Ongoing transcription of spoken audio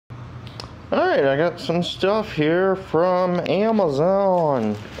Alright, I got some stuff here from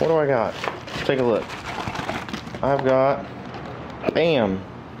Amazon. What do I got? Let's take a look. I've got, bam,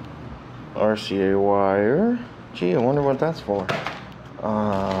 RCA wire. Gee, I wonder what that's for.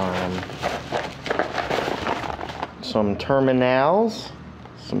 Some terminals,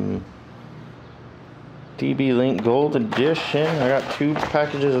 some DB Link Gold Edition. I got 2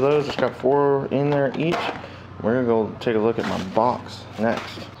 packages of those. It's got 4 in there each. We're gonna go take a look at my box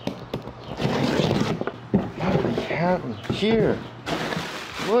next. What do we have in here?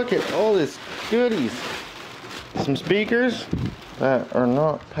 Look at all this goodies. Some speakers that are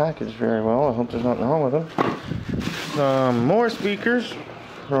not packaged very well. I hope there's nothing wrong with them. Some more speakers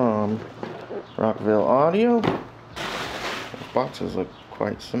from Rockville Audio. Those boxes look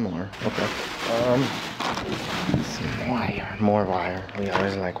quite similar. Okay. Some wire. More wire. We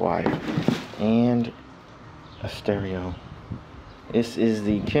always like wire. And a stereo. This is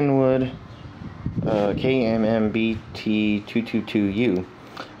the Kenwood KMMBT222U.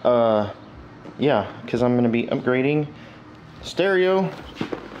 Yeah, because I'm going to be upgrading stereo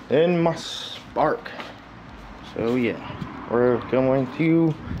in my Spark. So yeah, we're going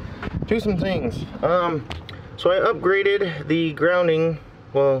to do some things. So I upgraded the grounding.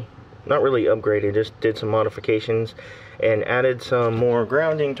 Well, not really upgraded, just did some modifications and added some more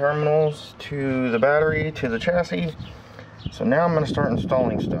grounding terminals to the battery, to the chassis. So now I'm going to start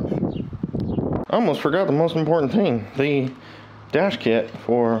installing stuff. I almost forgot the most important thing, the dash kit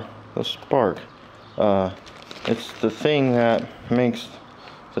for the Spark. It's the thing that makes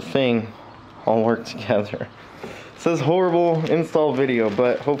the thing all work together. It says horrible install video,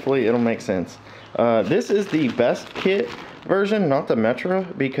 but hopefully it'll make sense. This is the best kit version, not the Metro,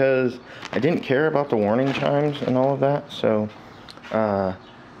 because I didn't care about the warning chimes and all of that. So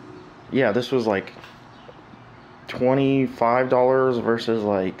yeah, this was like $25 versus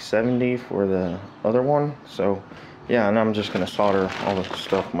like $70 for the other one. So yeah, and I'm just gonna solder all the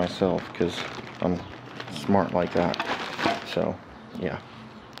stuff myself because I'm smart like that. So yeah.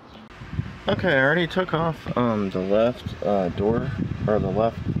 Okay, I already took off the left door, or the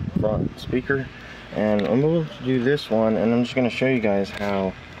left front speaker, and I'm going to do this one, and I'm just going to show you guys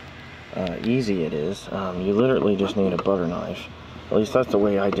how easy it is. You literally just need a butter knife. At least that's the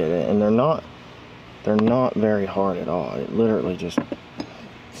way I did it, and they're not very hard at all. It literally just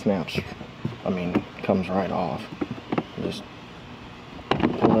snaps, comes right off. Just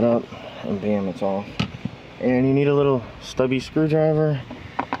pull it up and bam, it's off. And you need a little stubby screwdriver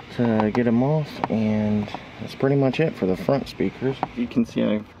to get them off, and that's pretty much it for the front speakers. You can see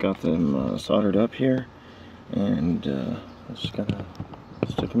I've got them soldered up here, and I just gotta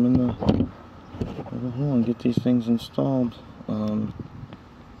stick them in the hole and get these things installed. I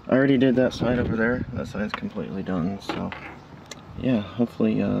already did that side over there. That side's completely done, so yeah,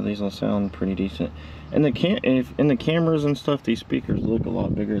 hopefully these will sound pretty decent. And in the cameras and stuff, these speakers look a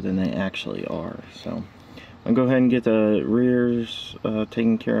lot bigger than they actually are. So I'll go ahead and get the rears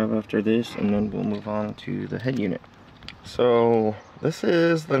taken care of after this, and then we'll move on to the head unit. So this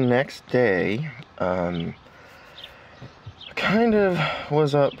is the next day. I kind of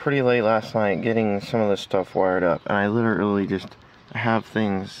was up pretty late last night getting some of this stuff wired up, and I literally just have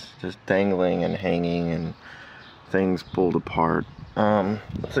things just dangling and hanging and things pulled apart.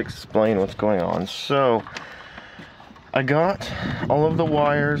 Let's explain what's going on. So I got all of the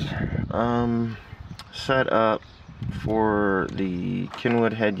wires set up for the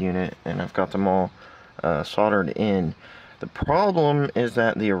Kenwood head unit, and I've got them all soldered in. The problem is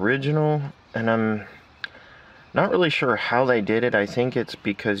that the original, and I'm not really sure how they did it. I think it's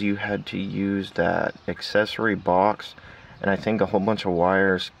because you had to use that accessory box, and I think a whole bunch of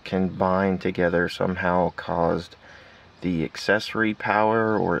wires combined together somehow caused the accessory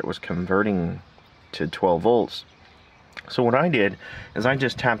power, or it was converting to 12 volts. So what I did is I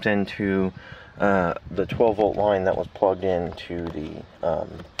just tapped into the 12 volt line that was plugged into the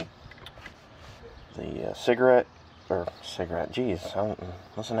cigarette, geez,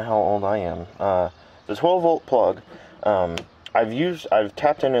 listen to how old I am. The 12 volt plug. I've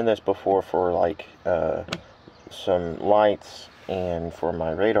tapped into this before for like some lights and for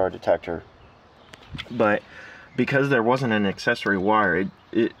my radar detector, but because there wasn't an accessory wire,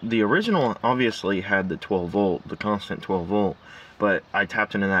 the original obviously had the 12 volt, the constant 12 volt, but I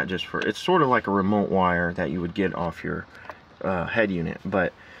tapped into that just for, it's sort of like a remote wire that you would get off your head unit,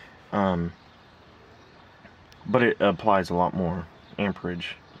 but it applies a lot more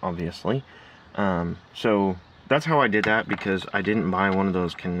amperage, obviously. So that's how I did that, because I didn't buy one of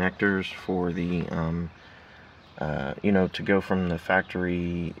those connectors for the you know, to go from the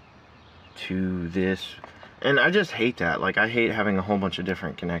factory to this And I just hate that. Like, I hate having a whole bunch of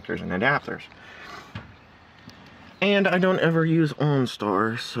different connectors and adapters. And I don't ever use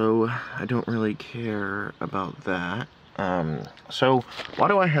OnStar, so I don't really care about that. So why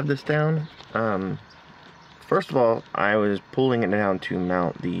do I have this down? First of all, I was pulling it down to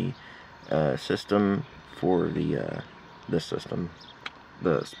mount the system for the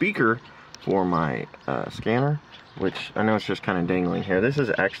speaker for my scanner, which I know it's just kind of dangling here. This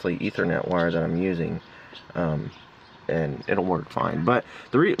is actually Ethernet wire that I'm using, and it'll work fine. But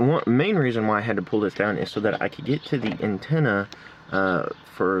the main reason why I had to pull this down is so that I could get to the antenna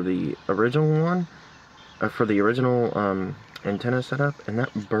for the original one, for the original antenna setup. And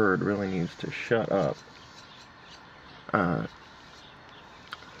that bird really needs to shut up,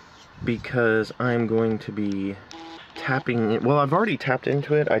 because I'm going to be tapping it. Well, I've already tapped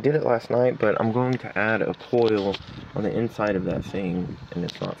into it. I did it last night, but I'm going to add a coil on the inside of that thing, and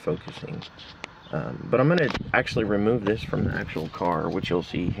it's not focusing. But I'm going to actually remove this from the actual car, which you'll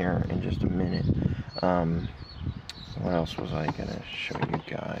see here in just a minute. What else was I going to show you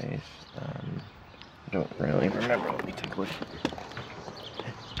guys? I don't really remember. Let me take a look.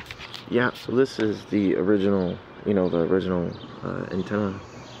 Yeah, so this is the original, you know, the original antenna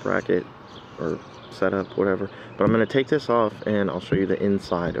bracket or setup, whatever. But I'm going to take this off and I'll show you the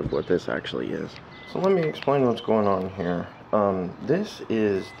inside of what this actually is. So let me explain what's going on here. This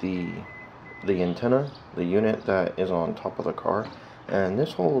is the antenna, the unit that is on top of the car, and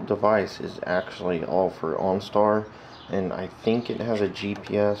this whole device is actually all for OnStar, and I think it has a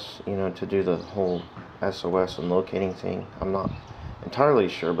GPS, you know, to do the whole SOS and locating thing. I'm not entirely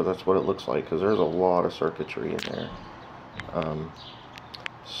sure, but that's what it looks like, because there's a lot of circuitry in there.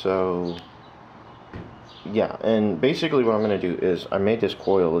 So yeah, and basically what I'm going to do is I made this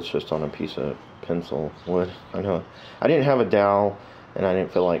coil. It's just on a piece of pencil wood. I know I didn't have a dowel, and I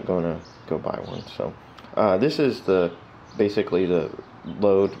didn't feel like going to go buy one. So this is basically the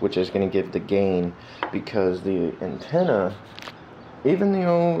load, which is going to give the gain, because the antenna, even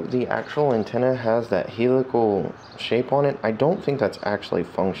though the actual antenna has that helical shape on it, I don't think that's actually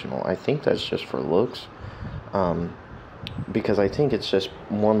functional. I think that's just for looks, because I think it's just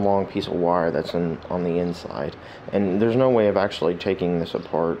one long piece of wire that's on the inside, and there's no way of actually taking this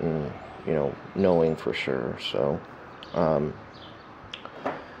apart and, you know, knowing for sure. So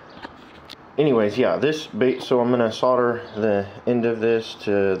anyways, yeah, so I'm gonna solder the end of this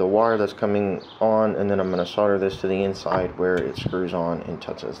to the wire that's coming on, and then I'm gonna solder this to the inside where it screws on and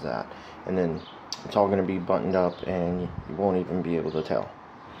touches that, and then it's all gonna be buttoned up and you won't even be able to tell.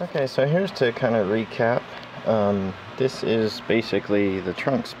 Okay, so here's to kind of recap. This is basically the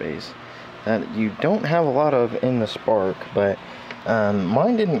trunk space that you don't have a lot of in the Spark, but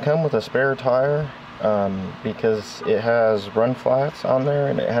mine didn't come with a spare tire, because it has run flats on there,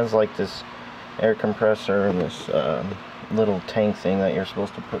 and it has like this air compressor and this little tank thing that you're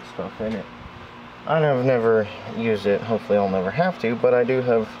supposed to put stuff in it. I've never used it. Hopefully I'll never have to, but I do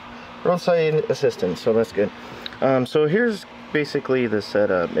have roadside assistance, so that's good. So here's basically the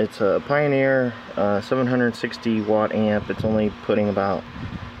setup. It's a Pioneer 760 watt amp. It's only putting about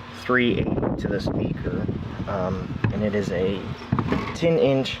 380 to the speaker, and it is a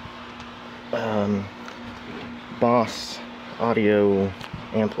 10-inch Boss audio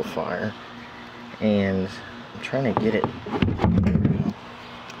amplifier, and I'm trying to get it, and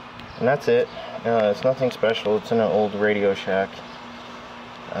that's it. It's nothing special. It's in an old Radio Shack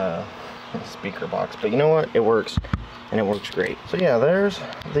speaker box, but you know what, it works, and it works great. So yeah, there's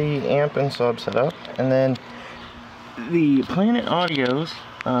the amp and sub setup, and then the Planet Audios,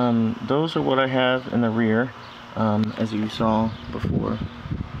 those are what I have in the rear, as you saw before.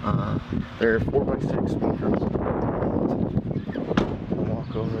 They're 4x6 speakers. I'll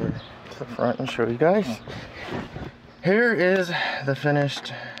walk over to the front and show you guys. Here is the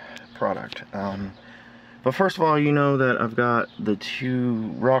finished product. But first of all, you know that I've got the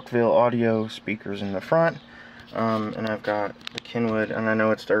two Rockville Audio speakers in the front, and I've got the Kenwood, and I know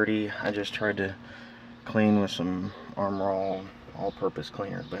it's dirty. I just tried to clean with some Armor all-purpose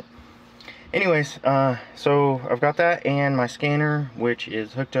cleaner, but anyways, so I've got that and my scanner, which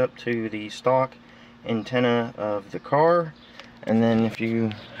is hooked up to the stock antenna of the car. And then if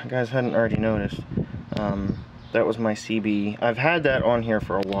you guys hadn't already noticed, that was my CB. I've had that on here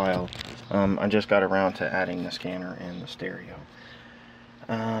for a while. I just got around to adding the scanner and the stereo.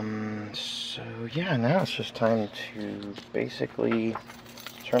 So yeah, now it's just time to basically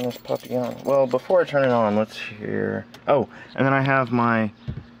turn this puppy on. Well, before I turn it on, let's hear. Oh, and then I have my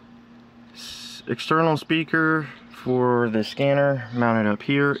external speaker for the scanner mounted up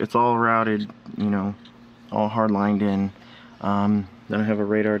here. It's all routed, you know, all hard lined in. Then I have a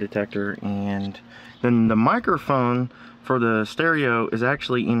radar detector, and then the microphone for the stereo is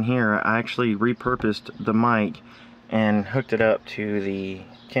actually in here. I actually repurposed the mic and hooked it up to the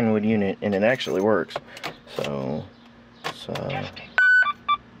Kenwood unit, and it actually works. So system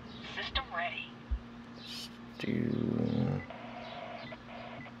ready. Let's do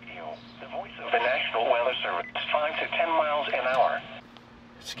the voice of the National Weather Service, 5 to 10 miles an hour.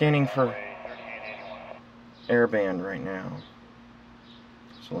 Scanning for airband right now.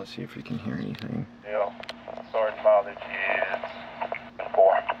 So let's see if we can hear anything. Yeah. Sorry to bother you.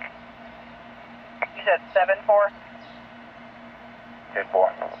 4. You said 7-4?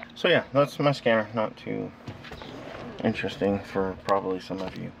 4. So yeah, that's my scanner. Not too interesting for probably some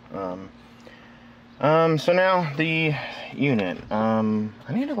of you. So now the unit. I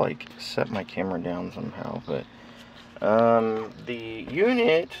need to like set my camera down somehow, but the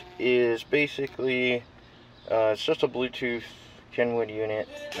unit is basically it's just a Bluetooth Kenwood unit.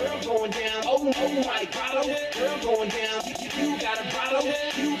 Girl going down, oh my bottle. Girl going down, you got a bottle,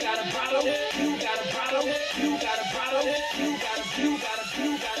 you got a bottle, you got a bottle, you got a bottle,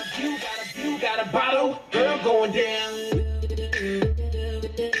 you got a bottle. Girl going down.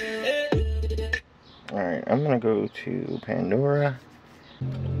 Alright, I'm gonna go to Pandora.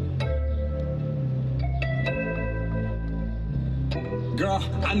 Girl,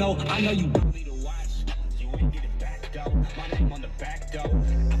 I know you want me to watch. You ain't get it back though. My name on the back door. I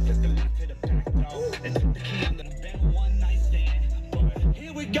took the lock to the back door. And took the key under the bed, one night stand. But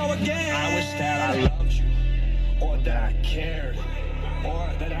here we go again. I wish that I loved you, or that I cared, or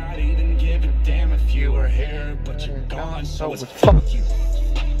that I'd even give a damn if you were here. But you're gone, so it's fuck you.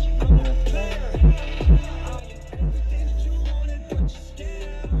 I'm not a player.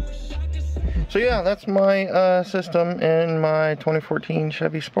 So yeah, that's my system in my 2014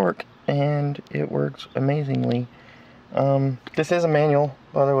 Chevy Spark, and it works amazingly. This is a manual,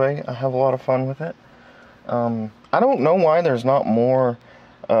 by the way. I have a lot of fun with it. I don't know why there's not more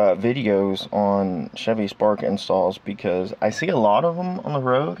videos on Chevy Spark installs, because I see a lot of them on the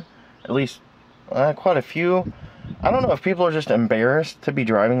road, at least quite a few. I don't know if people are just embarrassed to be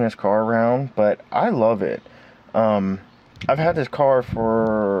driving this car around, but I love it. I've had this car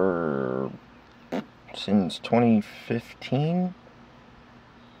since 2015,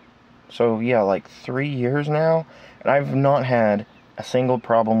 so yeah, like 3 years now, and I've not had a single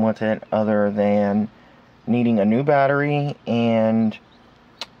problem with it other than needing a new battery, and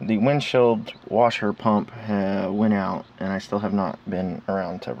the windshield washer pump went out, and I still have not been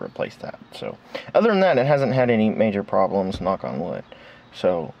around to replace that. So other than that, it hasn't had any major problems, knock on wood.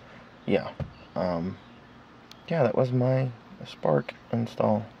 So yeah, yeah, that was my Spark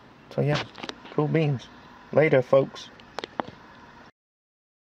install. So yeah, cool beans. Later, folks.